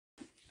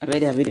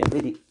abede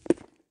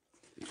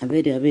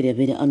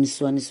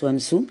anisu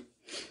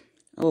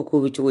awo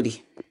ko bi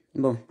chodi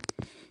bon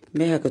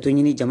me ha ka to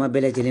nyini jama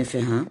bele jelen fe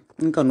ha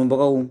nka no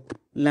bagaw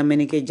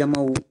lamene ke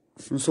jama wu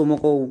nso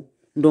moko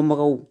ndo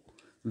bagaw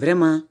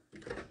vraiment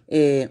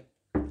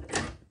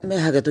me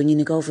ha ka to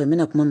nyini ka fe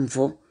mena kuma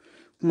mfo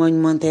kuma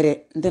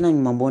nyumantere ntena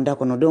nyumambonda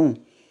kono donc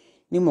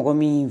ni moko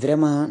mi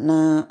vraiment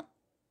na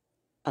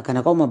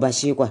akana ka ma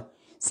bashi quoi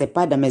c'est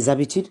pas dans mes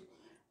habitudes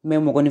mais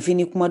moko ni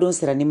fini kuma don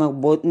sera ni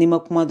ma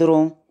kuma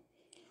doron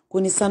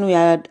kuni sanu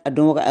ya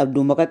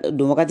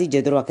adomokati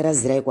jedro akara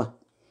zrai quoi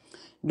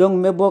donc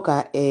me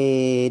boka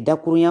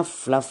dakurunya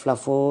fla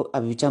fo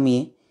abibicham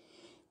ye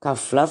ka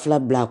fla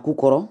bla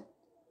kukoro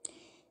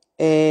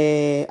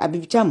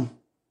abibicham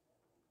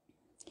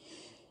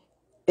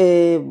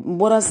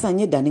mbora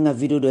sanye dani nga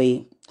video do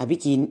ye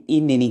abiki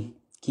ineni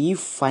ki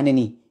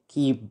faneni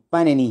ki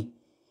baneni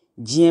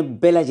jien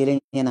bela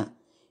jele nyana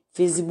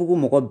Facebook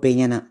moko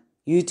benyana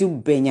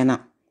YouTube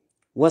benyana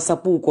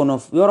WhatsApp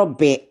kono yoro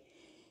be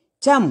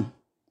cham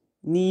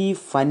ni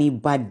fani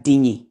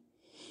badinye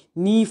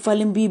ni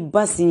falimbi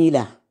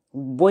basinyila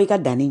boy ka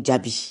dani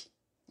jabi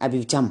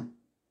abib cham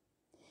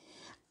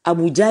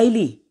Abu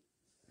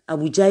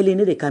Jaili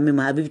ne de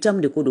kamema abib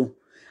cham de kodo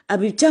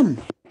abib cham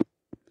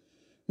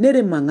ne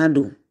de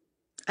mangando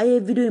aye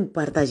video in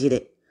partager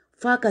de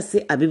fa ka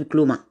se abib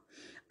kloma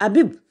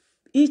abib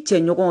I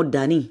chenyoko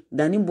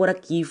dani bora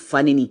ki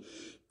fanini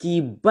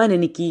ki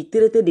baneni ki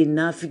traité de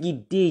nafiki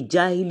de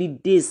jahili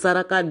de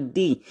saraka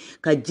de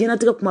ka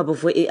jenatika kuma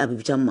bafo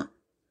abib chamma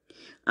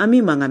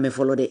ami manga me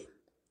folo de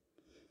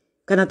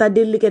kanata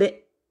delike de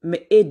me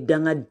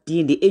danga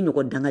dinde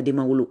nyoko danga de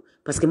mawulu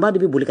parce que mbadu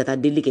be boli kata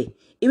delike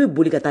be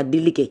boli kata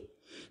delike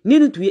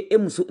nenu tuye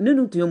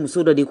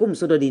muso do de ko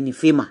muso do de ni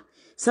fema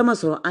sama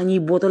soro anyi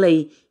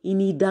botolai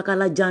ini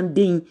dakala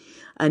jandin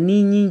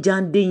ani nyin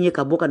jandin ye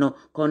ka boka no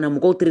kona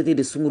muko traité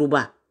de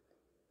sunguruba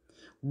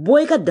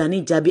boy ka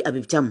dani jabi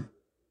abib cham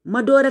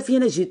madora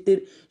fiena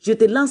je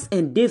te lance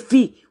un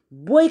défi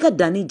boy ka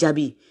dani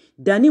jabi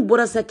dani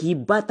borasa ki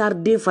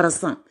batarde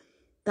farasan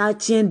ta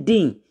tien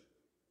din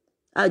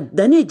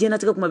dani jena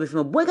tika kuma be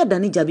fema boy ka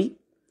dani jabi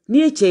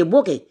ni che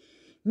boke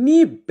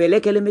ni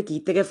belekele me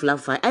ki tege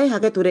flafa ay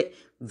haketo de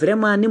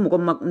vraiment ni muko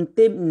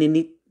makte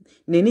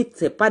neni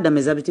c'est pas dans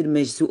mes habitudes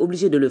mais je suis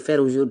obligé de le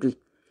faire aujourd'hui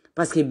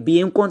parce que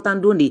bien content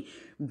donde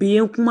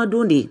bien kuma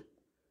donde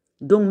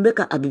donc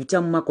mbeka abib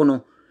cham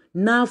makono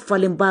na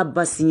falen ba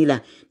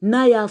basinyila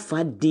na ya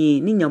fa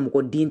din ni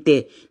nyamuko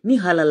dinte ni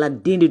halala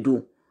dinde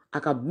do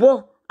aka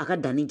bo aka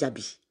dani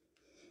jabi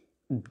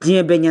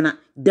dien benyana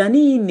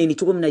dani neni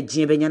choko mina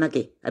dien benyana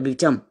ke abib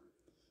cham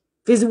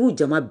Facebook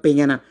jama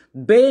benyana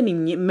be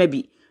ni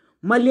mebi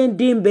malien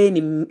din be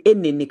ni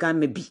eneni ka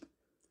mebi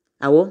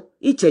awo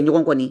iche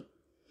nyokon koni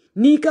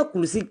ni ka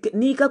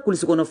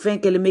kulisi kono fen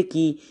keleme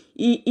ki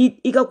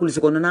i ka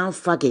kulisi kono na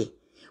fake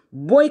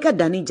boy ka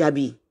dani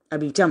jabi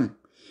abib cham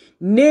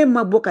ne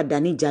ma boka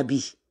dani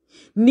jabi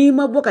ni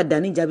ma boka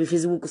dani jabi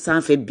Facebook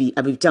sanfe bi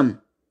abib cham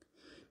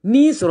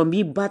ni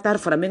sorombi batar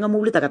fara menga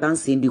mobili takatan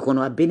sendi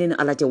kono abenen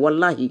alache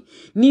wallahi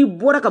ni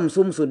bora ka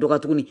muso doka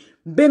tukuni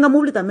benga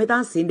mobili ta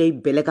metan sende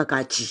beleka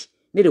kachi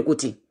ne de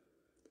koti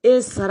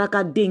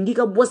saraka dengi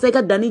ka bosa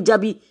ka dani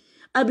jabi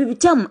abib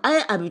cham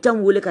ay abib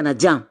cham wole kana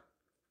jam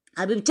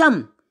abib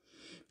cham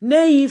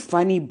ne yi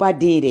fani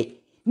badere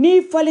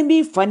ni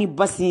falimbi fani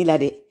basila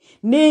de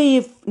ne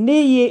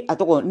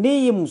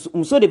ye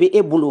muso de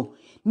be bolo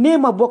ne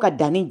ma boka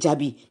dani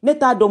jabi ne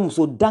ta do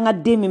muso danga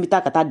de mi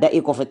ta kata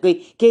da kofe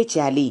ke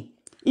chali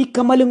I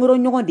kamale ngoro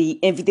nyogon de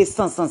invité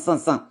sans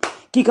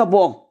ki ka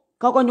bo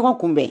ka ko nyogon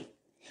kumbe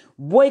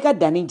boy ka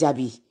dani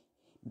jabi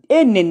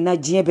nenna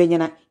jien be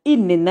nyana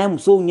nenna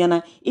muso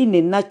nyana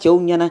nenna chew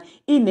nyana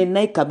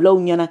nenna kabla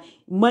nyana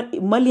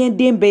malien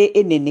dembe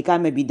nenne ka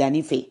me bi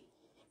dani fe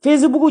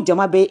Facebook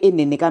jama be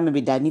nenne ka me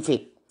bi dani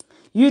fe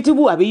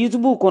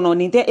YouTube kono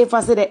ninte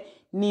effacer de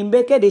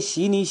nimbeke de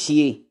shini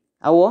shie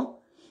awo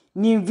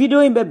ni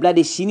video imbe bla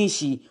de shini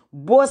shi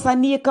bosa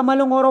ni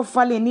kamalo ngoro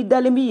fale ni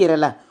dalembi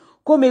yerela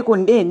comme ko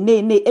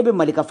ne ebe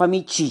malika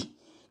famille chi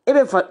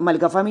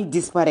malika famille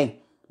disparaît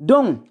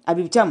donc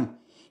abib cham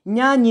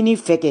nya nyini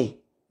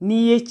feke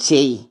ni ye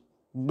chei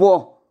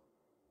bo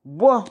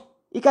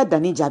ika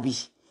dani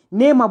jabi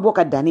ne ma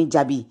boka dani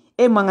jabi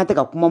mangate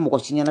ka kuma moko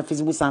shinya na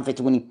Facebook sans fait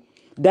tuguni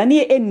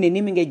dani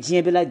neni minge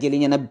jiebela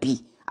jele na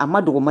bi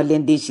amadogo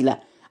malende shila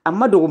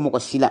amadogo moko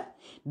shila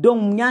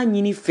donc nya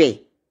nyini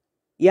fe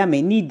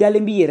yame ni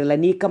dalembi yerela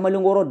ni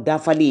kamalongoro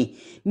dafali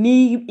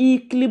ni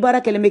I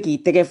klibara keleme ki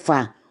tege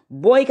fa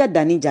boy ka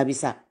dani jabi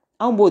sa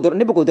an bo dor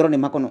ne be ko dor ne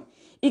makono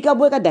ika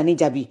boy ka dani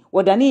jabi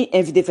o dani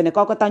invité fene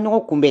ka ta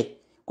nyoko kumbe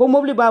ko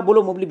mobli ba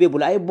bolo mobli be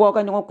bolo ay bo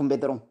ka nyoko kumbe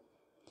doron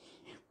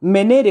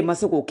mene de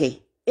masoko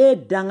ke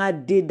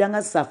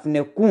danga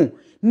safne kun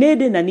ne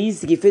de nani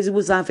sigi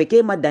Facebook sanfe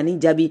ke ma dani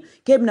jabi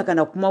ke bina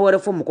kana kuma wore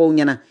fo mko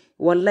nyana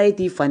wallahi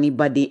ti fani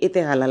bade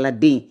ete halala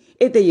de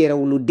ete yera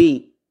wulu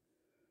de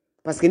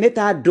parce que ne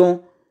ta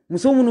don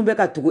muso munu be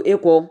ka tugu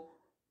ko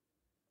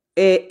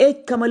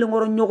kamale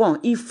ngoro nyogon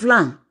I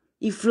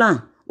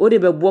flan o de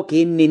be bo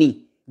ke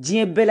neni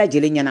diɲɛ bɛɛ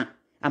lajɛlen ɲɛna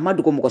a ma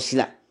dogo mɔgɔ si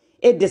la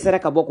e dɛsɛra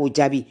ka bɔ k'o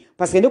jaabi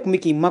parce que ne kun bɛ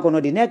k'i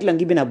makɔnɔ de ne hakili la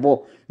k'i bɛna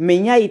bɔ mais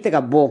n y'a ye i tɛ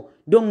ka bɔ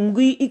donc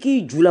i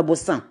k'i ju labɔ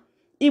sisan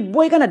i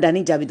bɔ i kana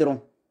danni jaabi dɔrɔn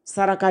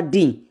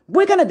sarakaden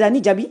bɔ i kana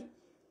danni jaabi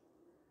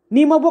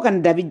n'i ma bɔ ka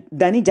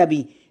danni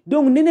jaabi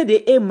donc ni ne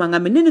de e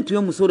mankan mɛn ne ni tun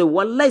ye muso de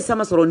walayi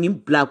sama sɔrɔ nin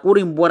bilakoro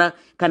in bɔra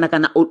ka na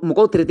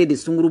mɔgɔw traité de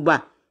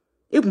sunguruba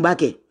e kun b'a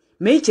kɛ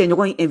mais i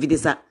cɛɲɔgɔn in invité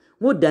sa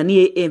n ko danni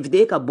ye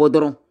invité e ka bɔ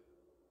dɔrɔn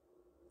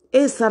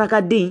e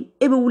sarakaden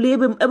e bɛ wuli e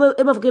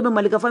b'a fɔ k'e bɛ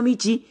malika famille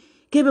ci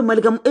k'e bɛ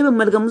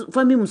malika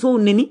famille musow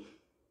neni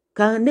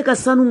ka ne ka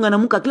sanu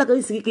ŋanamu ka tila ka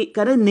i sigi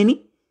ka ne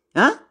neni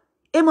han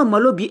e ma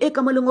malo bi e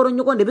kamalenkɔrɔ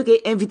ɲɔgɔn de bɛ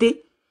k'e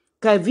invité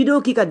ka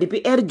video k'i ka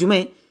depuis heure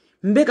jumɛn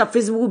n bɛ ka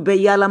Facebook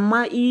bɛɛ yaala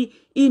ma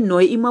i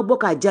nɔ ye i ma bɔ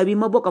k'a jaabi i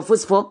ma bɔ ka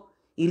fosi fɔ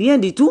rien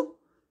du tout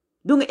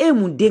donc e ye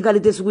mun den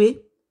qualité sugu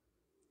ye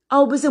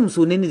aw bɛ se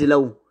muso neni de la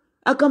o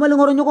a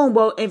kamalenkɔrɔ ɲɔgɔnw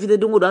b'aw invité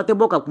don o don aw tɛ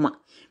bɔ ka kuma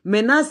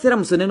mais n'a sera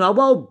muso neni aw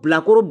b'aw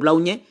bilakoro bila aw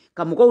ɲɛ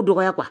ka mɔgɔw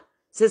dɔgɔya quoi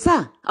c'est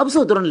ça aw bɛ se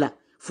o dɔrɔn de la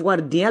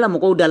fugaridenya la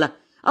mɔgɔw da la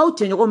aw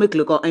cɛɲɔgɔn bɛ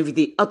tile k'aw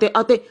invité aw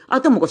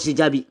tɛ mɔgɔ si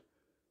jaabi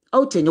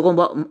aw cɛɲɔgɔn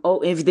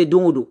b'aw invité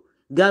don o don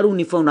gariw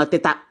ni fɛnw na aw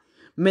tɛ taa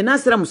mais n'a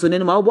sera muso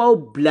neni ma aw b'aw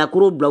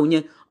bilakoro bila aw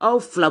ɲɛ aw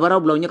filabaraw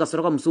bila aw ɲɛ ka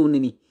sɔrɔ ka musow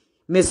neni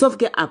mais sauf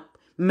que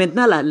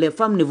maintenant là les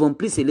femmes ne vont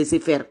plus se laisser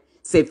faire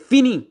c'est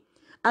fini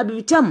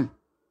HABIB THIAM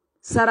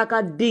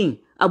sarakaden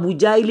Abu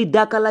Jahili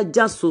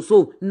dakalajan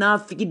soso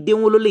nafiki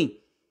den wololen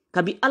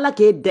kabi ala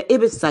k'e da e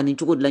bɛ sa nin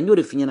cogo de la n y'o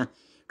de f'i ɲɛna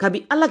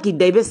kabi ala k'i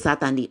da i bɛ sa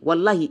tan de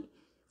wallahi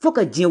fo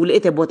ka diɲɛ wuli e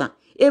tɛ bɔ tan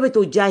e bɛ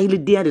to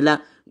jahilidenya de la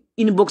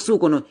inboxw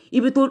kɔnɔ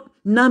i bɛ to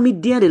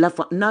naamidenya de la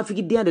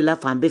nafigidenya de la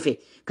fan bɛɛ fɛ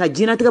ka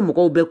diɲɛlatigɛ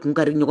mɔgɔw bɛɛ kun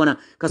kari ɲɔgɔn na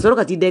ka sɔrɔ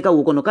ka t'i da i ka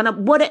wo kɔnɔ kana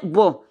bɔ dɛ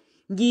bɔ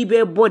n k'i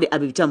bɛ bɔ de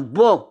HABIB THIAM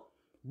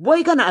bɔ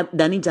i kana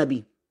danni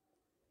jaabi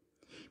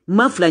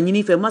ma fila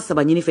ɲini fɛ ma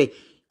saba ɲini fɛ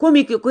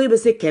komi ko e bɛ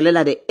se kɛlɛ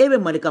la dɛ e bɛ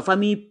malika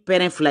famille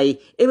pɛrɛn fila ye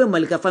e bɛ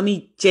malika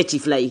famille cɛ ci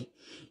fila ye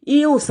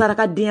i y'o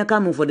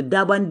sarakadenyakan min fɔ de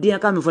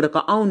dabandenyakan min fɔ de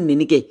ka anw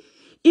neni kɛ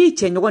i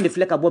cɛɲɔgɔn de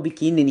filɛ ka bɔ bi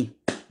k'i neni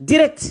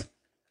direct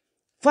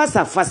face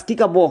à face k'i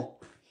ka bɔ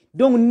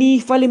donc n'i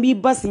falen b'i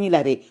ba sinji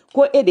la dɛ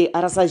ko e de ye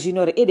arasa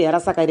junior e de ye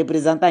arasa ka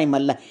représentant ye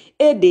mali la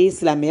e de ye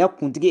silamɛya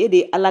kuntigi e de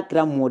ye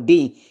alakira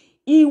mɔden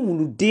i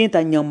wuluden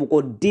ta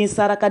ɲamɔgɔden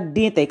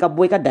sarakaden ta i ka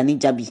bɔ i ka danni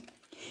jaabi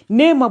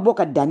n'e ma bɔ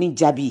ka danni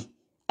jaabi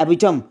HABIB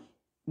THIAM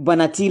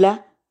bana t'i la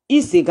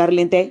i sen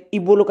karilen tɛ i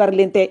bolo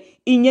karilen tɛ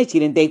i ɲɛ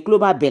cilen tɛ i tulo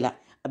b'a bɛɛ la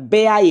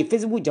bɛɛ y'a ye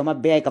Facebook jama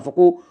bɛɛ y'a ye k'a fɔ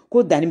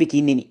ko danni bɛ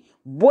k'i neni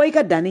bɔ i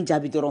ka danni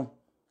jaabi dɔrɔn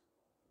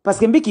parce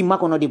que n bɛ k'i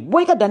makɔnɔ de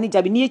bɔ i ka danni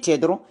jaabi n'i ye cɛ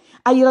dɔrɔn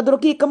a yira dɔrɔn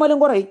k'i ye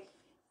kamalenkɔrɔ ye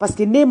parce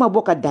que n'e ma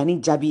bɔ ka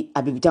danni jaabi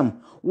HABIB THIAM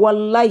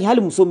walayi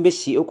hali muso min bɛ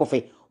si e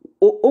kɔfɛ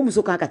o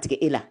muso kan ka tigɛ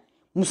e la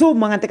musow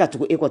man kan tɛ ka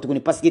tugu e kɔ tuguni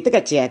parce que i tɛ ka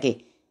cɛya kɛ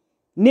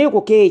n'e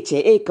ko k'e ye cɛ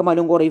e ye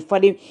kamalenkɔrɔ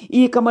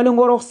i ye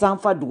kamalenkɔrɔ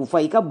sanfa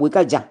dugufa i ka bɔ i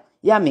ka jan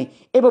i y'a mɛn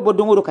e bɛ bɔ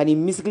don o don ka n'i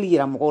misikili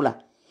yira mɔgɔw la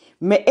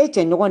mais e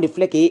cɛɲɔgɔn de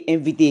filɛ k'e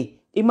invité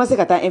i ma se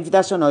ka taa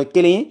invitation na o ye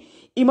kelen ye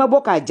i ma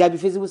bɔ k'a jaabi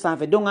Facebook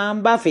sanfɛ donc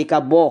an b'a fɛ i ka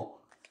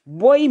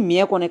bɔ i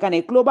miɲɛ kɔnɔ i ka na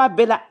i tulo b'a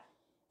bɛɛ la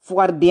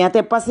fugaridenya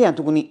tɛ passe yan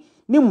tuguni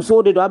ni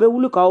musow de don a bɛ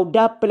wuli k'aw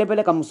da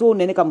pɛlɛpɛlɛ ka musow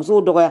nɛni ka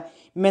musow dɔgɔya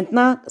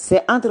maintenant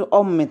c'est entre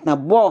hommes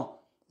maintenant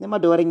ne ma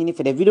dɔwɛrɛ ɲini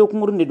fɛ dɛ video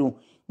kunkurun de don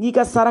n'i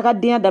ka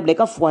sarakadenya dabila i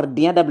ka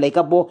fugaridenya dabila i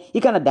ka bɔ i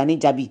kana danni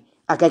jaabi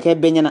a ka kɛ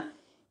bɛɛ ɲɛna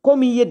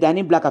komi i ye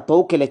danni bila ka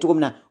tɔw kɛlɛ cogo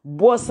min na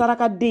bɔ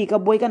sarakaden i ka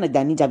bɔ i kana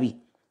danni jaabi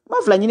ma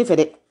fila ɲini fɛ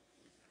dɛ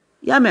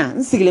i y'a mɛn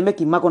n sigilen bɛ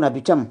k'i makɔnɔ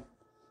HABIB THIAM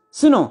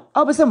sinon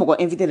aw bɛ se mɔgɔ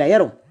invité la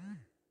yarɔ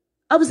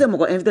aw bɛ se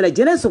mɔgɔ invité la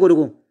jɛnɛ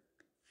sogodogo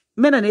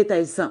n bɛ na n'e ta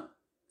ye sisan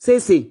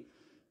sese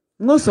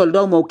n ko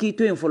sɔlidaw ma o k'i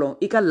to yen fɔlɔ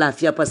i ka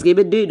lafiya parce que i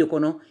bɛ den de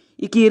kɔnɔ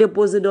i k'i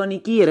repose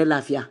dɔɔni k'i yɛrɛ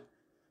lafiya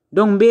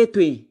donc n b'e to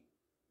yen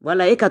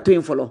voilà e ka to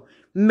yen fɔlɔ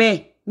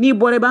mais n'i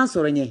bɔra i b'an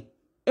sɔrɔ ɲɛ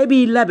e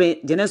b'i labɛn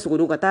jɛnɛ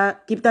sogodogo ka taa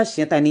k'i bɛ taa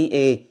siɲɛ ta ni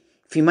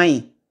finman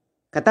ye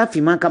ka taa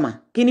finman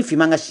kama k'i ni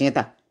finman ka siɲɛ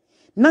ta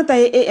n'a ta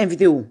ye e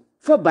invité o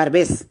fo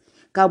barbès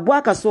ka bɔ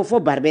a ka so fo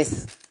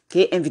barbès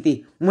k'e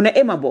invité munna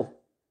e ma bɔ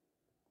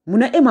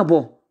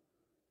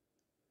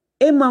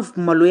e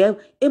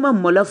ma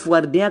maloya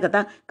fugaridenya ka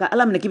taa ka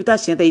ala minɛ k'i bɛ taa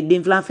siɲɛ ta i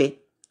den filan fɛ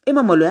e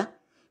ma maloya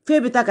f'e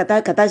bɛ taa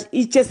ka taa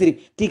i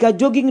cɛsiri k'i ka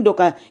jogging dɔ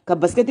ka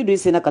basiketi don i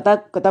sen na ka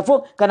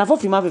na fɔ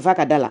finman fɛ f'a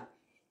ka da la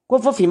ko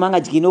fɔ finman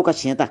ka jigin n'o ka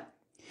siɲɛ ta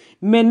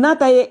mais n'a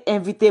ta ye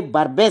invité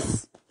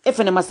barbès e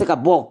fɛnɛ ma se ka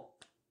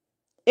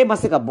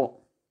bɔ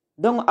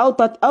donc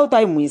aw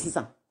ta ye mun ye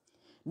sisan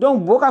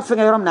donc bo ka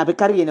fɛngɛ yɔrɔ min na a bɛ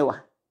kari yen de wa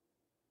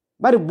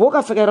bari bo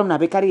ka fɛngɛ yɔrɔ min na a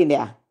bɛ kari yen de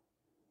wa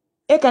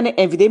e ka ne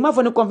invité i m'a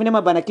fɔ ni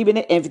confinement banna k'i bɛ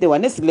ne invité wa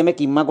ne sigilen bɛ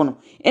k'i makɔnɔ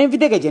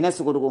invité kɛ jɛnɛ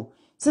sogodogo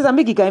sisan n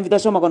bɛ k'i ka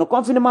invitation makɔnɔ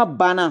confinement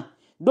banna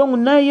donc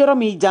n'a ye yɔrɔ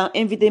min jan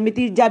invité n bɛ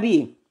t'i jaabi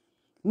ye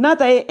n'a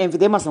ta ye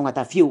invité ma sɔn ka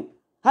taa fiyewu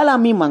hali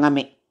an min mankan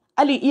mɛn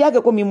hali i y'a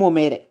kɛ ko min m'o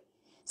mɛn yɛrɛ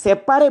c'est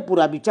pareil pour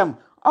HABIB THIAM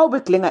aw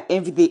bɛ tilen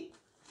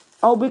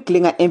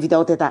ka invité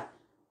aw tɛ taa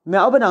mais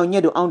aw bɛ n'aw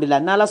ɲɛ don anw de la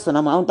n'ala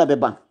sɔnna ma anw ta bɛ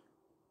ban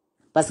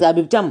parce que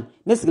HABIB THIAM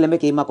ne sigilen bɛ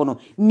k'e makɔnɔ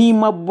n'i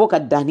ma bɔ ka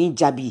danni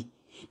jaabi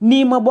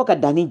Ni ma bɔ ka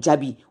dani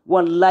jabi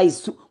wallahi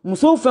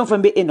muso fɛn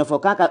fɛn bɛ e nɔfɛ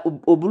k'a ka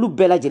o bulu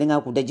bɛɛ lajɛlen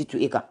ka k'u daji to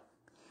e kan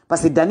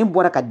parce que dani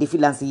bɔra ka défi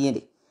lancer ye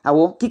de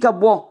awɔ k'i ka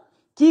bɔ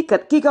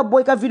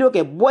i ka video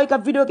kɛ bɔ i ka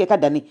video kɛ ka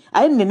dani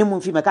a ye nɛni mun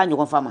f'i ma k'a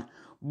ɲɔgɔn fa ma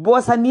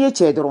bɔ sa n'i ye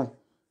cɛ dɔrɔn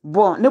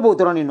bɔ ne b'o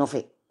dɔrɔn de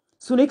nɔfɛ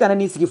sinon i kana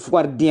n'i sigi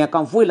fugaridenya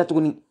kan foyi la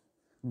tuguni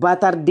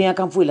bataridenya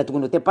kan foyi la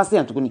tuguni o tɛ passé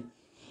yan tuguni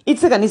i tɛ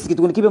se ka n'i sigi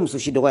tuguni k'i bɛ muso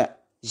si dɔgɔya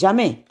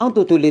jamais an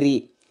t'o toléré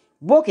ye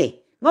bɔ kɛ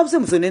n'aw bɛ se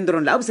muso neni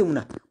dɔrɔn la aw bɛ se mun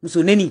na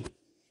muso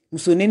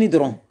neni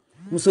dɔrɔn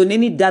muso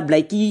neni dabila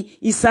i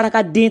k'i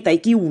saraka den ta i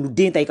k'i wulu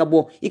den ta i ka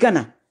bɔ i ka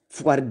na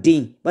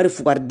fugariden bari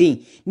fugariden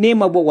n'e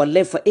ma bɔ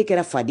wallahi fa e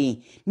kɛra faden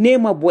n'e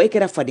ma bɔ e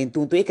kɛra faden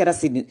tonto e kɛra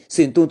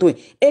sen tonto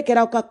e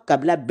kɛra aw ka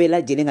kabila bɛɛ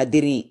lajɛlen ka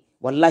deren ye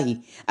wallahi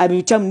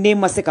HABIB THIAM n'e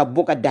ma se ka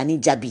bɔ ka dani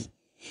jaabi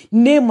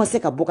n'e ma se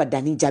ka bɔ ka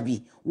dani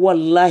jaabi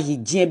wallahi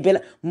diɲɛ bɛɛ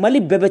la Mali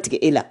bɛɛ bɛ tigɛ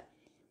e la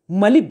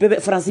Mali bɛɛ bɛ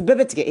Faransi bɛɛ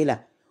bɛ tigɛ e la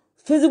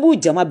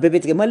Facebook jama bɛɛ bɛ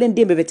tigɛ Malien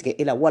den bɛɛ bɛ tigɛ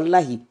e la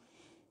wallahi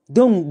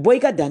donc bɔ i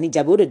ka dani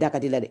jaabi o de da ka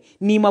di la dɛ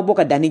n'i ma bɔ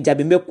ka dani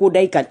jaabi n bɛ ko da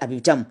i kan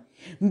HABIB THIAM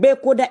n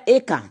bɛ ko da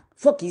e kan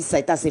fo k'i sa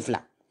i ta se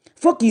fila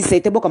fo k'i sa i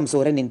tɛ bɔ ka muso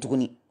wɛrɛ nin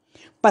tuguni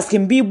parce que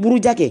n b'i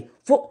buruja kɛ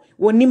fo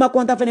wa n'i ma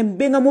kɔntan fɛnɛ n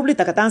bɛ n ka mobili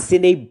ta ka taa n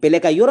sen da i bɛlɛ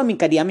kan yɔrɔ min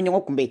ka di an bɛ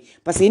ɲɔgɔn kunbɛn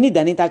parce que ni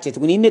dani t'a cɛ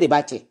tuguni ne de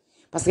b'a cɛ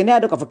parce que ne y'a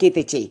dɔn k'a fɔ k'e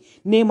tɛ cɛ ye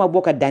n'e ma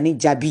bɔ ka dani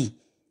jaabi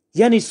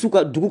yanni su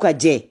ka dugu ka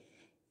jɛ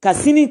ka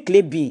sini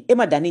tile bin e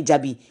ma dani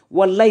jaabi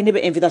wallahi ne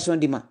bɛ invitation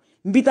di ma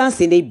n bɛ taa n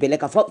sen da i bɛlɛ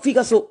kan f'i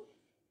ka so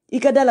i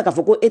ka da la k'a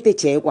fɔ ko e tɛ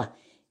cɛ ye quoi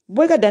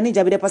bɔ i ka dani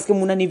jaabi dɛ parce que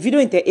mun na nin video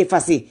in tɛ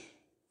effacer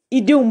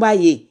i denw b'a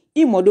ye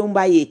i mɔdenw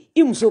b'a ye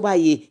i muso b'a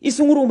ye i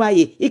sunkuruw b'a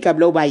ye i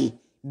kabilaw b'a ye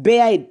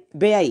bɛɛ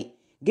y'a ye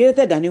gere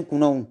tɛ dani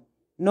kunna o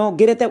non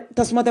gere tɛ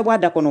tasuma tɛ bɔ a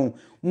da kɔnɔ o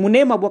mun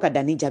ne ma bɔ ka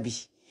dani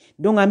jaabi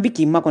donc an bi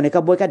k'i makɔnɔ i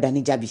ka bɔ i ka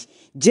dani jaabi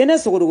jɛnɛ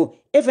sogodogo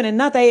e fɛnɛ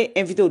n'a ta ye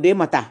invité o de e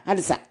ma taa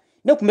halisa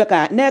ne tun bɛ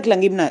ka ne hakili la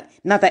k'i bɛna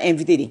n'a ta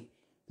invité de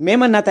mais e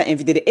ma n'a ta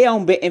invité de e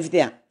y'anw bɛɛ invité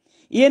yan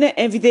i ye ne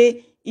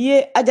invité i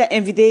ye Aja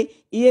invité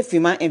i ye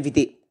Fima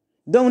invité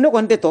donc ne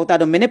kɔni tɛ tɔw ta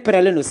dɔn mais ne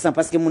pɛrɛlen don sisan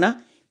parce que mun na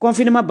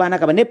confinement banna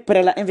ka ban ne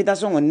pɛrɛla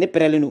invitation kɔni ne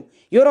pɛrɛlen don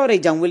yɔrɔ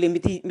de jan wele n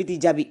bɛ t'i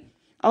jaabi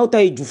aw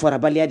ta ye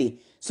jufarabaliya de ye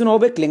sinon aw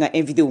bɛ tilen ka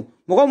invité o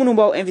mɔgɔ minnu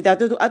b'aw invité aw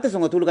tɛ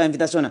sɔn ka t'olu ka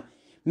invitation na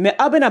mais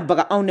aw bɛna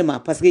baga anw de ma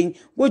parce que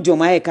ko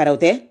jɔnmaya ye kara o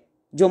tɛ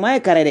jɔnmaya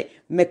ye kara dɛ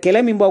mais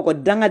kɛlɛ min b'aw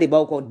kɔ danga de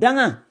b'aw kɔ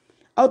danga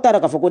aw t'a dɔn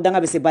k'a fɔ ko danga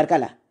bɛ se barika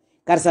la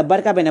karisa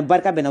barika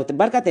bɛ na o tɛ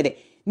barika tɛ dɛ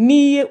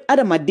n'i ye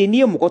adamaden n'i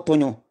ye mɔgɔ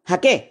tɔɲɔ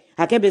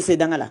hakɛ bɛ se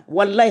danga la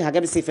wallahi hakɛ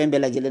bɛ se fɛn bɛɛ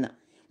lajɛlen na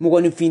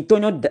mɔgɔninfin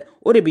tɔɲɔ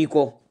o de b'i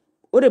kɔ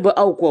o de bɛ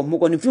aw kɔ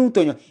mɔgɔninfinw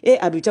tɔɲɔ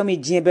HABIB THIAM ye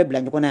diɲɛ bɛɛ bila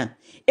ɲɔgɔn na yan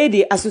e de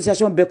ye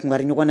association bɛɛ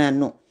kungari ɲɔgɔn na yan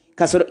nɔ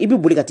k'a sɔrɔ i bɛ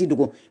boli ka t'i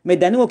dogo mais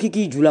dani ko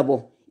k'i ju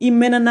labɔ i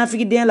mɛnna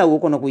nafigidenya la o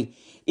kɔnɔ koyi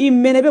i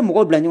mɛnna i bɛ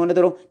mɔgɔw bila ɲɔgɔn na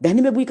dɔrɔn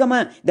dani bɛ bɔ i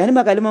kama dani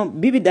b'a kalama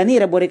bibi dani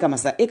yɛrɛ bɔra i kama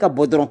sa e ka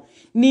bɔ dɔrɔn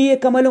n'i ye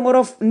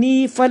kamalenkɔrɔ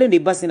n'i falen de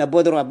ba senna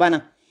bɔ dɔrɔn a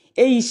banna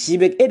e y'i si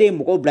bɛ e de ye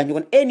mɔgɔw bila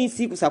ɲɔgɔn na e n'i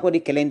si kusako de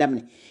kɛlɛ in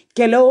daminɛ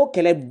kɛlɛ o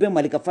kɛlɛ bɛɛ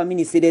Mali ka famille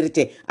ni CDR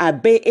cɛ a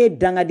bɛɛ e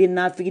dangaden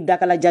nafigi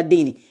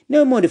dakalajaden ni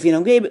ne m'o de f'i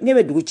ɲɛna ne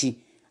bɛ dugu ci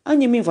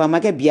an ye min fɔ a ma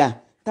kɛ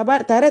biya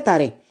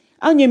tare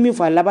an ye min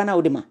fɔ a labanna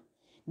o de ma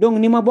donc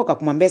n'i ma bɔ ka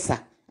kuma n bɛ sa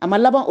a ma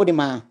laban o de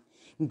ma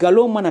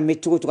nkalon mana mɛn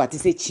cogo cogo a tɛ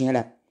se tiɲɛ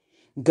la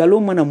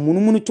nkalon mana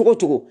munumunu cogo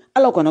cogo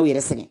ala kana aw yɛrɛ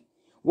sɛgɛn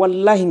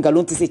wallahi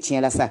nkalon tɛ se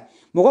tiɲɛ la sa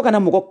mɔgɔ kana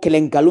mɔgɔ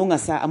kɛlɛ nkalon kan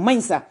sa a man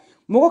ɲi sa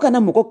mɔgɔ kana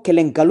mɔgɔ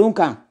kɛlɛ nkalon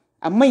kan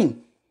a man ɲi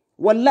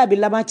wallahi a bɛ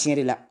laban tiɲɛ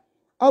de la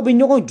aw bɛ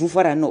ɲɔgɔn ju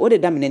fara nɔ o de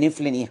daminɛnen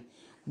filɛ nin ye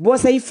bɔ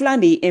sa i filan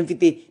de ye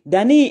invité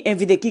dani y'i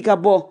invité k'i ka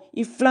bɔ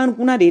i filan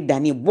kunna de ye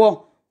dani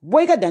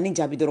bɔ i ka dani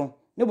jaabi dɔrɔn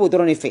ne b'o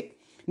dɔrɔn de fɛ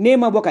n'e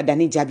ma bɔ ka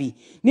dani jaabi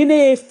ni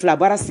ne ye fila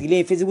baara sigilen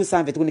ye Facebook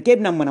sanfɛ tuguni k'e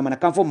bɛna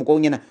manamanakan fɔ mɔgɔw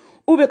ɲɛna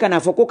ou bien kana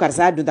fɔ ko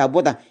karisa y'a dun ta a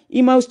bɔ tan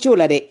i ma se o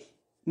la dɛ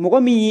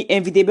mɔgɔ min y'i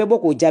invité bɛ bɔ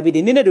k'o jaabi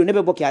de ni ne don ne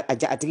bɛ bɔ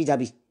k'a tigi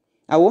jaabi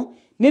awɔ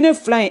ni ne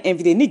filan ye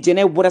invité ni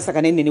jɛnɛ bɔra sa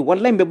ka ne neni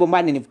wallahi n bɛ bɔ n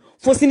b'a neni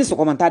fo sini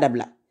sɔgɔma n t'a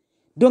dabila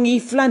donc i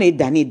filan de ye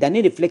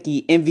dani de filɛ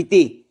k'i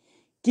invité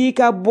k'i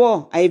ka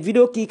bɔ a ye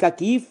video k'i kan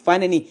k'i fa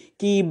neni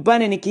k'i ba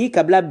neni k'i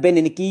kabila bɛɛ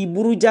neni k'i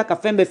buruja ka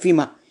fɛn bɛɛ f'i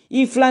ma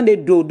i filan de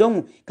don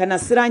donc kana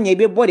siran ɲɛ i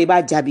bɛ bɔ de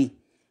b'a jaabi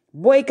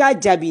bɔ i k'a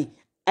jaabi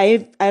a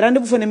ye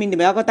rendez-vous fɛnɛ min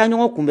dɛmɛ aw ka taa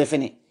ɲɔgɔn kunbɛn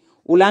fɛnɛ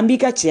o la an b'i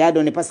ka cɛya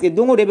dɔn dɛ parce que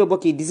don o don e bɛ bɔ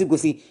k'i disi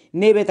gosi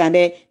ne bɛ tan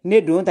dɛ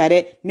ne don tan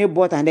dɛ ne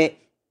bɔ tan dɛ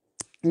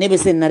ne bɛ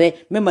se nin na dɛ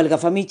n bɛ Mali ka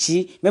famille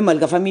ci n bɛ Mali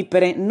ka famille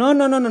pɛrɛn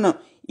non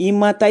i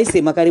ma taa i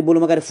sen makari bolo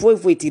makari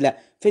foyi t'i la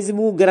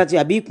Facebook gratuit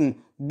a b'i kun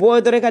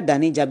bɔ dɔrɔn i ka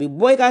dani jaabi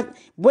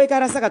bɔ i ka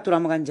rasa ka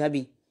turamagan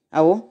jaabi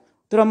awɔ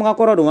turamagan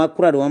kɔrɔ don wa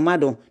kura don wa ma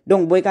dɔn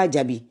donc bɔ i k'a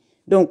jaabi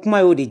donc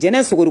kuma y'o de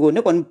jɛnɛ sogodogo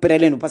ne kɔni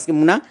pɛrɛlen don parce que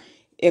mun na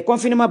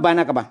confinement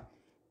banna ka ban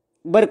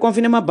bari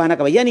confinement banna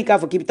ka ban yanni k'a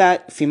fɔ k'i bɛ taa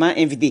Fima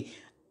invité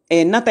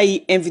Nata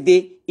y'i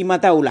invité i ma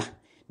taa o la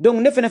donc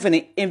ne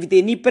fɛnɛ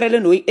invité ni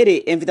pɛrɛlen don e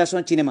de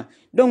invitation ci ne ma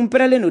donc n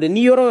pɛrɛlen don dɛ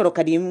ni yɔrɔ yɔrɔ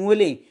ka di n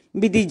wele n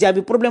bɛ t'i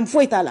jaabi problème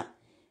foyi t'a la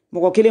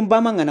mɔgɔ kelen ba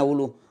man kana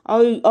wolo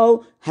aw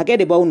hakɛ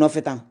de b'aw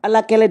nɔfɛ tan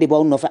ala kɛlɛ de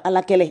b'aw nɔfɛ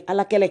ala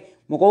kɛlɛ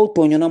mɔgɔw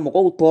tɔɲɔna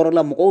mɔgɔw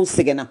tɔɔrɔla mɔgɔw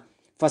sɛgɛnna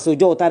faso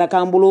jɔ taara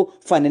k'an bolo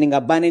fanɛni ka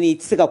banɛni i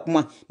tɛ se ka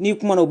kuma n'i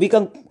kumana u b'i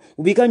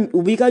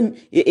ka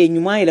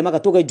ɲuman yɛlɛma ka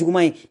to kɛ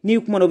juguman ye n'i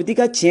kumana u bɛ t'i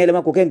ka tiɲɛ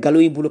yɛlɛma k'o kɛ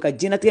nkalon y'i bolo ka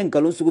diɲɛlatigɛ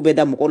nkalon sugu bɛɛ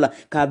da mɔgɔw la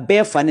ka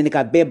bɛɛ fanɛni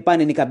ka bɛɛ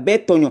banɛni ka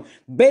bɛɛ tɔɲɔ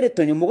bɛɛ de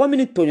tɔɲɔ mɔgɔ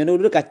min tɔɲɔnen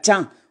olu de ka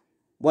can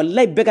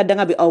wallahi bɛɛ ka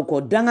danga bɛ aw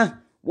kɔ danga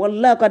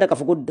wallahi ka da k'a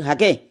fɔ ko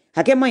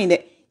hakɛ man ɲi dɛ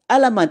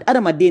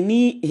adamaden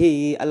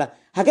ni ala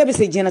hakɛ bɛ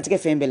se diɲɛlatigɛ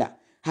fɛn bɛɛ la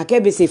hakɛ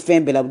bɛ se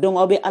fɛn bɛɛ la donc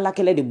aw bɛ ala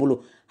kɛlɛ de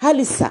bolo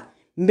halisa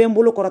n bɛ n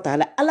bolo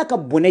kɔrɔta ala ka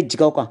bɔnɛ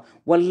jigin aw kan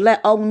wallahi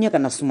aw ɲɛ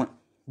kana suma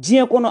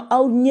diɲɛ kɔnɔ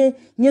aw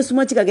ɲɛ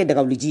suma ci ka kɛ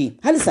dagawuliji ye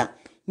halisa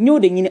n y'o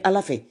de ɲini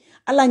ala fɛ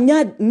ala n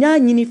y'a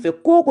ɲini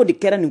fɛ ko de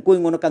kɛra nin ko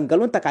in kɔnɔ ka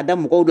nkalon ta k'a da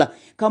mɔgɔw la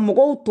ka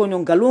mɔgɔw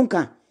tɔɲɔ nkalon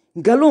kan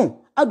nkalon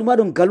aw dun b'a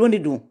dɔn nkalon de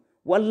don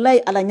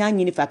wallahi ala n y'a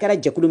ɲini fɛ a kɛra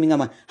jɛkulu min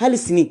kama hali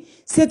sini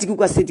setigiw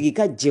ka setigi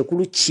ka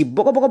jɛkulu ci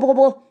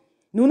bɔgɔbɔgɔbɔgɔ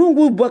ninnu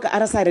b'u bɔ ka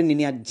arasa yɛrɛ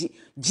niniya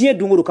diɲɛ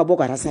don o don ka bɔ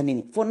ka arasa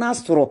nini fo n'a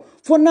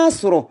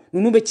sɔrɔ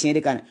ninnu bɛ tiɲɛ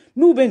de kan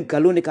n'u bɛ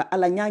nkalon de kan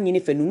ala n y'a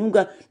ɲini fɛ ninnu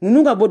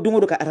ka bɔ don o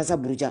don ka arasa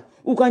buruja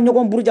u ka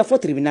ɲɔgɔn buruja fo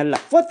tribunal la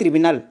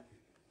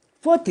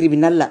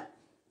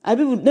a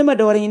bɛ ne ma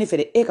dɔwɛrɛ ɲini fɛ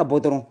dɛ e ka bɔ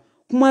dɔrɔn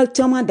kuma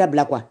caman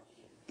dabila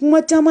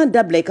kuma caman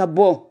dabila i ka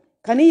bɔ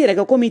ka n'i yɛrɛ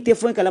kɛ komi i tɛ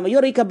foyi kalama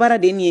yɔrɔ i ka baara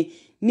de ye nin ye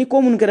ni ko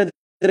minnu kɛra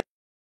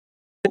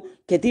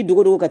ka t'i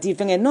dogo ka t'i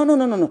fɛngɛ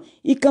non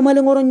i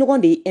kamalenkɔrɔ ɲɔgɔn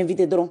de y'i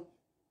invité dɔrɔn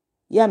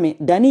y'a mɛn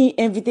Dani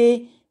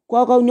invité ko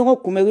aw ka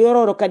ɲɔgɔn kunbɛ yɔrɔ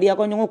yɔrɔ ka di aw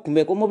ka ɲɔgɔn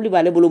kunbɛ ko mobili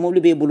b'ale bolo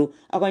mobili b'e bolo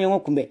aw ka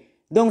ɲɔgɔn kunbɛ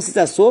donc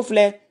sisan so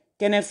filɛ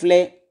kɛnɛ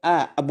filɛ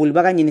a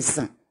bolibaga ɲini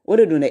sisan o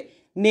de don dɛ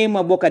ne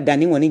ma bɔ ka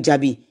Dani kɔni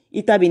jaabi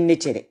i ta bɛ ne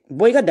cɛ dɛ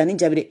bɔ i ka Dani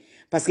jaabi dɛ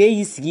parce que e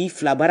y'i sigi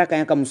fila baara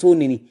kan ka musow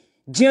neni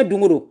diɲɛ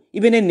don o don i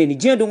bɛ ne neni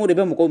diɲɛ don o don i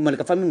bɛ mɔgɔw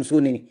malika fami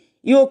musow neni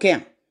i y'o kɛ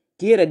yan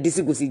k'i yɛrɛ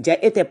disi gosi ja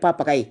e tɛ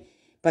papaga ye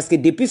parce que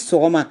depuis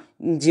sɔgɔma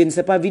je ne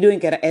sais pas vidéo in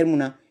kɛra heure mun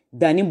na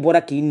Dani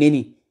bɔra k'i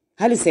neni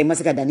hali sa i ma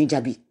se ka Dani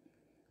jaabi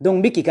donc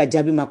n bɛ k'i ka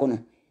jaabi makɔnɔ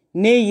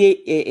ne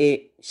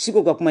ye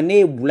siko ka kuma ne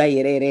ye bula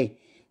yɛrɛ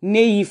ne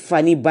y'i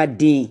fa ni ba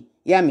den ye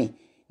y'a mɛn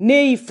ne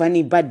y'i fa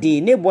ni ba den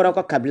ye ne bɔra aw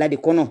ka kabila de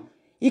kɔnɔ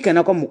i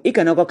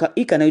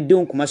kana i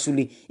denw kuma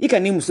suli i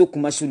kana i muso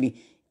kuma suli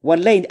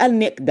wallahi hali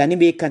ni Dani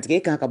b'e kantigɛ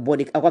e kan ka bɔ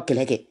de aw ka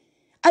kɛlɛ kɛ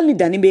hali ni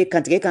Dani b'e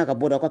kantigɛ e kan ka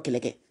bɔ de aw ka kɛlɛ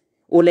kɛ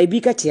o la i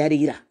b'i ka cɛya de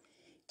yira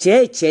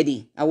cɛ ye cɛ de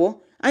ye awɔ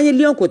an ye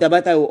lion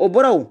kotaba ta ye o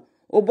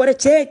bɔra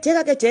cɛ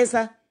ka kɛ cɛ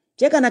sa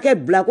cɛ kana kɛ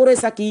bilakoro ye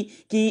sa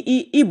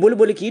k'i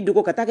boli k'i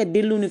dogo ka taa kɛ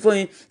deliliw ni fɛnw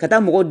ye ka taa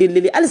mɔgɔw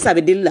delili halisa a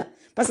bɛ deli la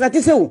parce que a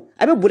tɛ se o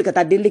a bɛ boli ka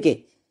taa delili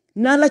kɛ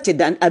n'ala cɛ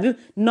Dani a bɛ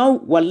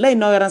wallahi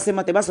n'aw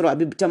renseignement ta i b'a sɔrɔ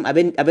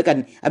a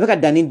bɛ ka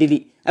Dani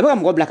deli a bɛ ka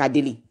mɔgɔ bila k'a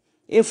deli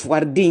e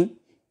fugariden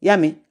y'a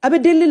mɛn a bɛ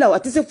delili la a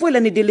tɛ se foyi la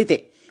ni delili tɛ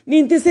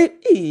ni n tɛ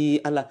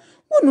se ala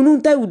ko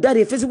ninnu ta y'u da de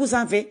ye Facebook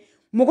sanfɛ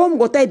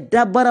mɔgɔ ta ye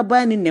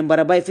dabaraba ni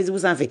nɛnbaraba ye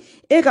Facebook sanfɛ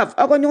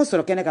aw ka ɲɔgɔn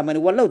sɔrɔ kɛnɛ kan mani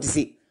wallahi o tɛ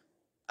se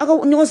aw ka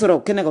ɲɔgɔn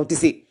sɔrɔ kɛnɛ kan o tɛ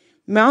se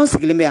mais an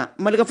sigilen bɛ yan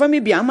malika fami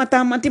bɛ yan an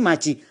tɛ maa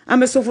ci an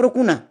bɛ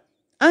soforokun na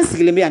an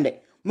sigilen bɛ yan dɛ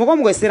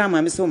mɔgɔ sera an ma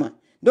an bɛ s'o ma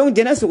donc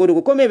jɛnɛ sogo de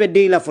ko komi e bɛ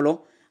den i la fɔlɔ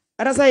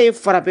arasa ye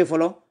farape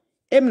fɔlɔ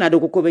e bɛna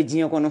dɔn ko bɛ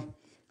diɲɛ kɔnɔ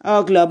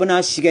aw hakili a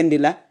bɛna sigɛn de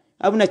la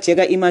aw bɛna cɛ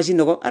ka image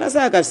nɔgɔ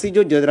arasa ka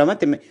studio jɔ dɔrɔn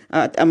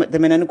a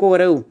tɛmɛna ni ko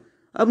wɛrɛ ye o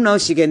aw bɛna aw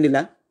sigɛn de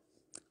la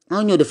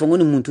an y'o de fɔ ko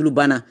ni muntulu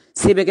banna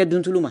se bɛ kɛ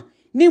duntulu ma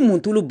ni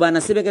muntulu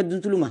banna se bɛ kɛ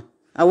duntulu ma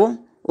awɔ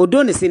o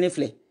don de se ne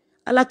filɛ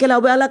ala kɛlɛ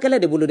aw bɛ ala kɛlɛ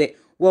de bolo dɛ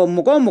wa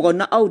mɔgɔ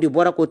na aw de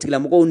bɔra k'o tigila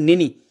mɔgɔw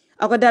neni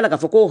aw ka da la k'a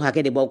fɔ ko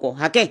hakɛ de b'aw kɔ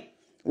hakɛ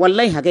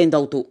wallahi hakɛ in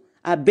t'aw to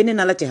a bɛɛ ne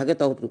n'ala cɛ hakɛ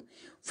t'aw to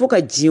fo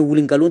ka diɲɛ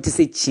wuli nkalon tɛ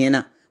se tiɲɛ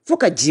na fo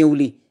ka diɲɛ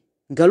wuli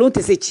nkalon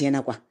tɛ se tiɲɛ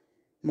na quoi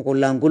mɔgɔ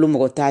lankolon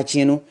mɔgɔ t'a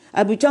tiɲɛ no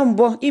a bɛ can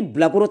bɔ i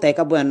bilakoro ta i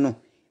ka bɔ yan nɔ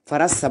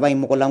fara saba in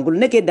mɔgɔ lankolon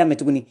ne k'e daminɛ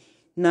tuguni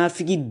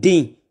nafigi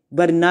den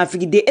bari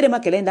nafigi den e de ma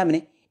kɛlɛ in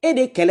daminɛ e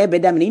de kɛlɛ bɛ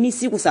daminɛ i ni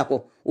Siku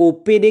Sakɔ o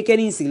PD kɛ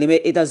ni sigilen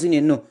bɛ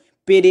États-Unis nɔ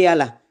PDA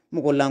la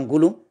mɔgɔ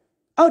lankolon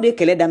aw de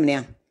kɛlɛ daminɛ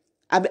yan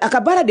a ka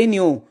baara de nin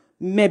o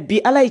mais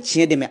bi ala ye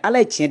tiɲɛ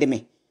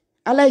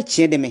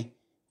dɛmɛ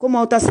komi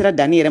aw ta sera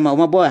Dani yɛrɛ ma o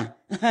ma bɔ yan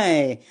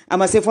a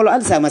ma se fɔlɔ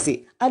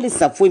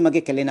halisa foyi ma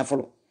kɛ kɛlɛ na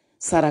fɔlɔ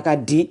saraka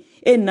di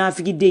e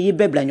nafigi den ye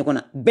bɛɛ bila ɲɔgɔn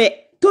na bɛɛ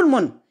tout le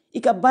monde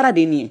i ka baara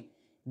de nin ye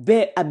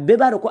a bɛɛ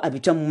b'a dɔn ko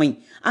Abidjan man ɲi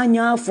an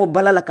y'a fɔ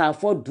bala la k'a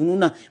fɔ dunun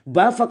na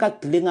b'a fɔ ka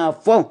tilen k'a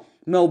fɔ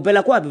mais o bɛɛ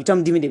la ko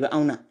Abidjan dimi de bɛ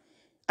anw na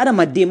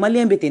adamaden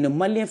maliyɛn bɛ ten de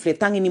maliyɛn filɛ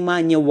tant que ni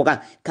m'a ɲɛ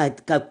waga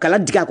ka kala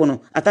digi a kɔnɔ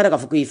a t'a dɔn k'a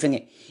fɔ ko i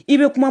fɛngɛ i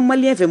bɛ kuma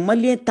maliyɛn fɛ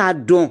maliyɛn t'a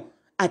dɔn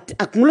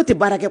a kunkolo tɛ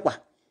baara kɛ quoi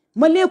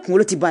maliyɛn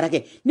kunkolo tɛ baara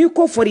kɛ n'i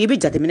ko fɔra i bɛ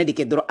jateminɛ de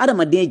kɛ dɔrɔn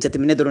adamaden ye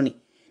jateminɛ dɔrɔn de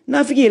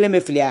nafigi yɛlɛn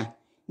bɛ filiya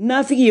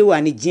nafigi ye o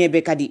ani diɲɛ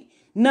bɛɛ ka di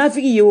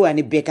nafigi ye o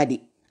ani bɛɛ ka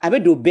di a bɛ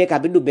don bɛɛ kan a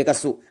bɛ don bɛɛ ka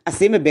so a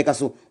sen bɛ bɛɛ ka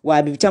so wa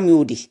a bɛ caman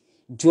y'o de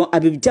jɔn a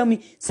bɛ caman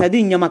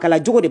sadi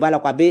ɲamakala jogo de b'a la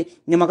quoi a bɛ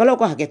ɲamakalaw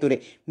ka hakɛ to dɛ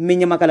mais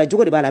ɲamakala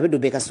jogo de b'a la a bɛ don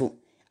bɛɛ ka so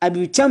a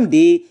bɛ caman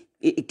de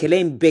kɛlɛ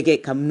in bɛɛ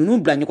kɛ ka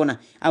ninnu bila ɲɔgɔn na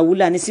a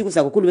wuli ani Siku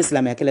Sakɔ k'olu bɛ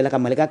silamɛya kɛlɛ la ka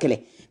Malika kɛlɛ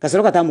ka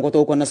sɔrɔ ka taa mɔgɔ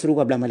tɔw kɔnɔ suru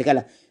ka bila Malika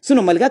la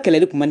sinon Malika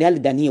kɛlɛli kun man di hali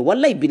Dani ye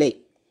wallahi bilayi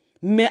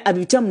mais a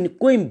bɛ caman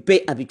ko in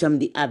bɛɛ a bɛ caman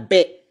di a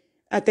bɛɛ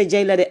a tɛ ja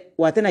i la dɛ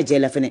wa a tɛna ja i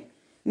la fɛnɛ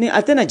ni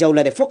a tɛna ja u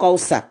la dɛ fo k'aw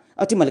sa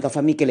aw tɛ Malika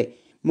famille kɛlɛ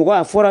mɔgɔ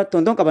a fɔra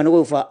tonton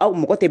kabanogo fɔ aw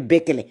mɔgɔ tɛ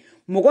bɛɛ kɛlɛ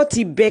mɔgɔ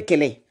t'i bɛɛ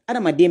kɛlɛ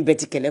adamaden bɛɛ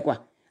ti kɛlɛ quoi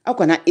aw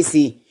kana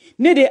essayer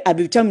ne de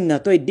Habib Thiam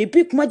natɔ ye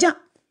depuis kuma jan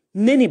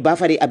ne ni ba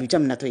fa de Habib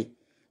Thiam natɔ ye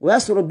o y'a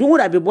sɔrɔ don o don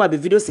a bɛ bɔ a bɛ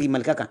video sigi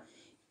Malika kan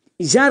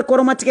genre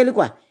kɔrɔmatigɛli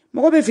quoi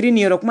mɔgɔ bɛ firi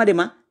nin yɔrɔ kuma de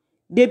ma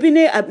depuis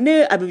ne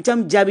Habib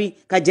Thiam jaabi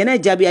ka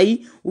jɛnɛ jaabi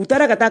ayi u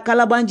taara ka taa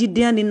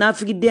kalabanjidenya ni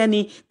nafigidenya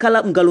ni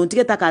kala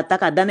ngalontigɛ ta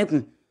k'a da ne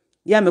kun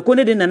y'a mɛn ko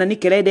ne de nana ni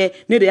kɛlɛ dɛ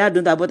ne de y'a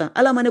don ta bɔ tan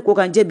ala ma ne ko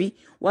kan jɛbi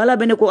wa ala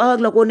bɛ ne ko aw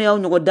hakili ko ne y'aw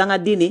ɲɔgɔn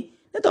dangaden de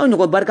ne t'aw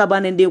ɲɔgɔn barika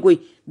bannen den koyi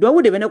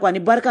duwawu de bɛ ne ko ani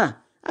barika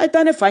a ye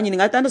taa ne fa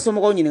ɲininka a ye taa ne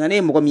somɔgɔw ɲininka ne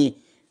ye mɔgɔ min ye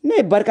ne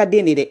ye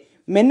barikaden de dɛ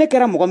mais ne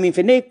kɛra mɔgɔ min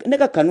fɛ ne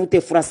ka kanu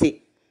tɛ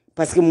furase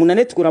parce que mun na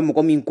ne tugura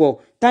mɔgɔ min kɔ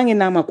tant que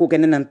n'a ma ko kɛ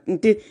ne na n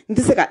tɛ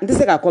se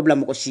k'a kɔ bila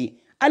mɔgɔ si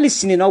hali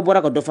sini n'aw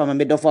bɔra ka dɔ fɔ a ma n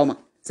bɛ dɔ fɔ aw ma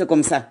c'est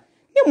comme ça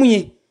ne mun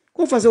ye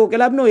ko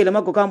fasokɛla bɛn'o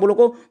yɛlɛma ko k'an bolo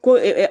ko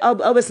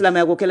aw bɛ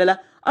silamɛya ko kɛlɛ la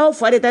aw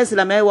fa de ta ye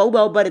silamɛya wa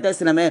aw ba de ta ye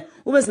silamɛya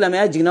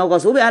silamɛya jiginna aw ka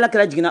so ala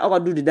kɛra jiginna aw ka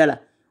du de da la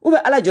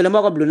ala jɔlen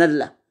b'aw ka bulonna de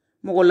la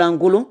mɔgɔ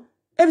lankolon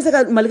e bɛ se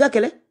ka Malika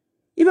kɛlɛ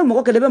i bɛ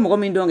mɔgɔ kɛlɛ i bɛ mɔgɔ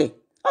min dɔn kɛ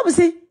aw bɛ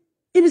se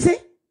i bɛ se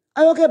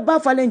a y'aw kɛ ba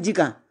falen ji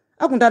kan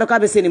aw tun t'a dɔn k'a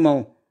bɛ se nin ma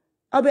o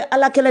aw bɛ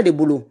ala kɛlɛ de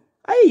bolo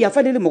a ye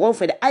yafa deli mɔgɔw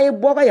fɛ dɛ a ye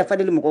bɔ ka yafa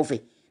deli mɔgɔw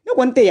fɛ ne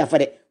kɔni tɛ yafa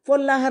dɛ fɔ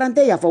lahara n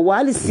tɛ yafa wa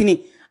hali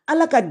sini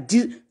ala ka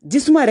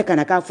jisuma yɛrɛ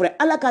kana k'a fɔra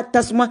ala ka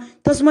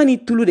tasuma ni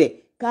tulu dɛ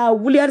k'a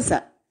wuli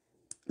halisa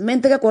n bɛ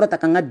n tɛgɛ kɔrɔ ta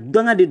ka n ka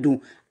dɔnga de don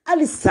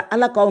halisa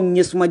ala k'aw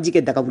ɲɛsuma ji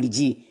kɛ daga wuli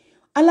ji ye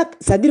ala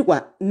c'est à dire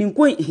quoi nin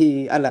ko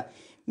ala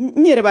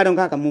n yɛrɛ b'a dɔn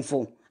k'a ka mun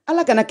fɔ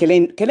ala kana kɛlɛ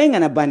in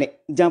kana ban dɛ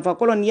janfa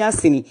kɔlɔ n'i y'a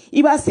seni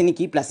i b'a seni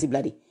k'i place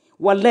bila de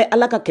wallahi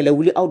ala ka kɛlɛ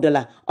wuli aw da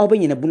la aw bɛ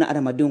ɲɛnɛ buna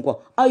adamadenw kɔ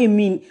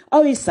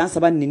aw ye san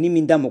 3 nini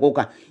min da mɔgɔw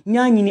kan n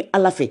y'a ɲini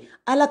ala fɛ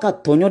ala ka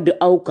tɔɲɔ di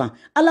aw kan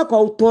ala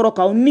k'aw tɔɔrɔ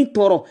k'aw ni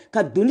tɔɔrɔ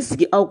ka doni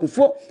sigi aw kun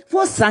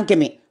fo san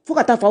 100 fo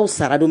ka taa fɔ aw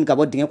sara don min ka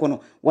bɔ dingɛ kɔnɔ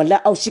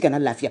wallahi aw si kana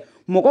lafiya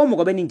mɔgɔ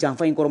mɔgɔ bɛ nin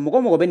janfa in kɔrɔ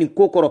mɔgɔ mɔgɔ bɛ nin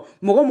ko kɔrɔ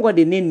mɔgɔ mɔgɔ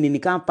de ne neni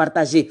k'an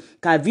partager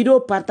ka video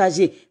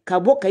partager ka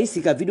bɔ ka i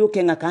sigi ka video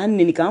kɛ n kan k'an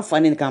neni k'an fa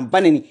neni k'an ba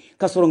neni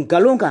ka sɔrɔ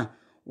ngalon kan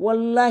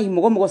wallahi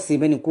mɔgɔ mɔgɔ sen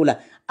bɛ nin ko la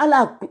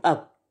ala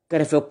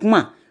kɛrɛfɛ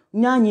kuma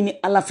n y'a ɲini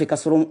ala fɛ ka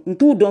sɔrɔ n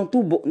t'u dɔn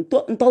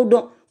n t'aw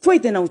dɔn foyi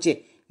tɛ n'aw cɛ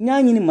n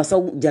y'a ɲini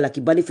masaw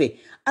jalakibali fɛ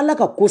ala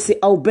ka ko se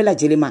aw bɛɛ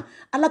lajɛlen ma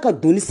ala ka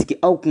doni sigi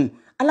aw kun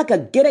ala ka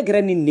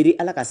gɛrɛgɛrɛ ni neri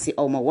ala ka se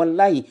aw ma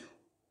wallahi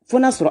fo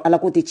n'a sɔrɔ ala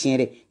ko tɛ tiɲɛ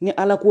dɛ ni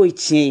ala ko ye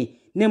tiɲɛ ye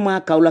ne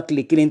m'a k'aw la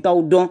tile kelen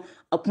t'aw dɔn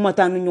a kuma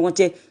t'an ni ɲɔgɔn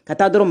cɛ ka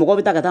taa dɔrɔn mɔgɔ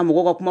bɛ taa ka taa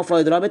mɔgɔ ka kuma fɔ aw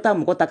ye dɔrɔn a bɛ taa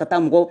mɔgɔ ta ka taa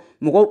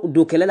mɔgɔ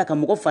don kɛlɛ la ka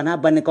mɔgɔ fa n'a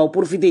bannen k'aw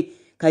profiter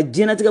ka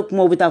diɲɛnatigɛ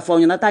kumaw bɛ taa fɔ aw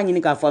ɲɛna a t'a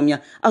ɲini k'a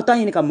faamuya aw t'a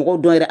ɲini ka mɔgɔw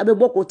dɔn yɛrɛ a bɛ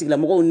bɔ k'o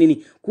tigilamɔgɔw neni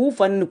k'u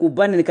fa neni k'u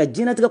ba neni ka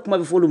diɲɛnatigɛ kuma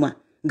bɛ fɔ olu ma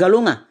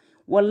nkalon kan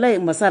wallahi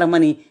masa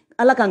ramani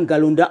ala ka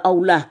nkalon da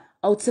aw la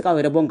aw tɛ se k'aw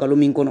yɛrɛ bɔ nkalon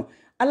min kɔnɔ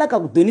ala ka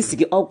doni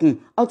sigi aw kun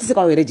aw tɛ se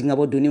k'aw yɛrɛ jigin ka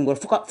bɔ doni min kɔrɔ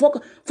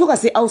fo ka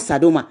se aw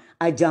sadon ma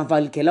a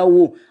janfalikɛlaw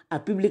wo a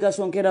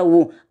publication kɛlaw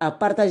wo a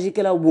partage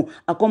kɛlaw wo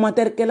a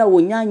commentaire kɛlaw wo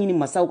n y'a ɲini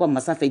masaw ka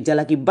masa fɛ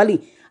jalaki bali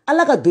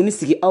ala ka doni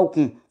sigi aw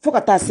kun fo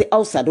ka taa se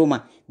aw sadon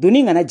ma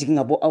doni kana jigin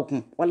ka bɔ aw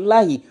kun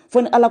wallahi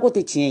fo ni ala ko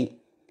tɛ tiɲɛ ye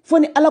fo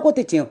ni ala ko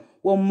tɛ tiɲɛ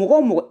wa mɔgɔ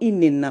o mɔgɔ i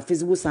nenina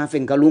Facebook sanfɛ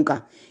nkalon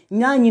kan n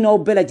y'a ɲini aw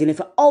bɛɛ lajɛlen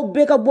fɛ aw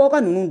bɛɛ ka bɔ aw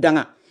ka ninnu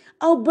danga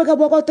aw bɛɛ ka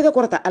bɔ aw tɛgɛ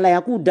kɔrɔta ala ye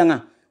a k'u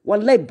danga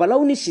wallahi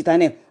balaw ni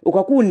sitanɛ o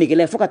ka k'u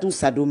negelɛ fo ka t'u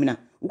sa don min na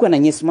u kana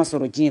ɲɛsuma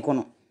sɔrɔ diɲɛ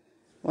kɔnɔ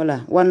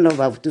voilà one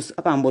love à vous tous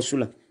a k'an bɔ su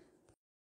la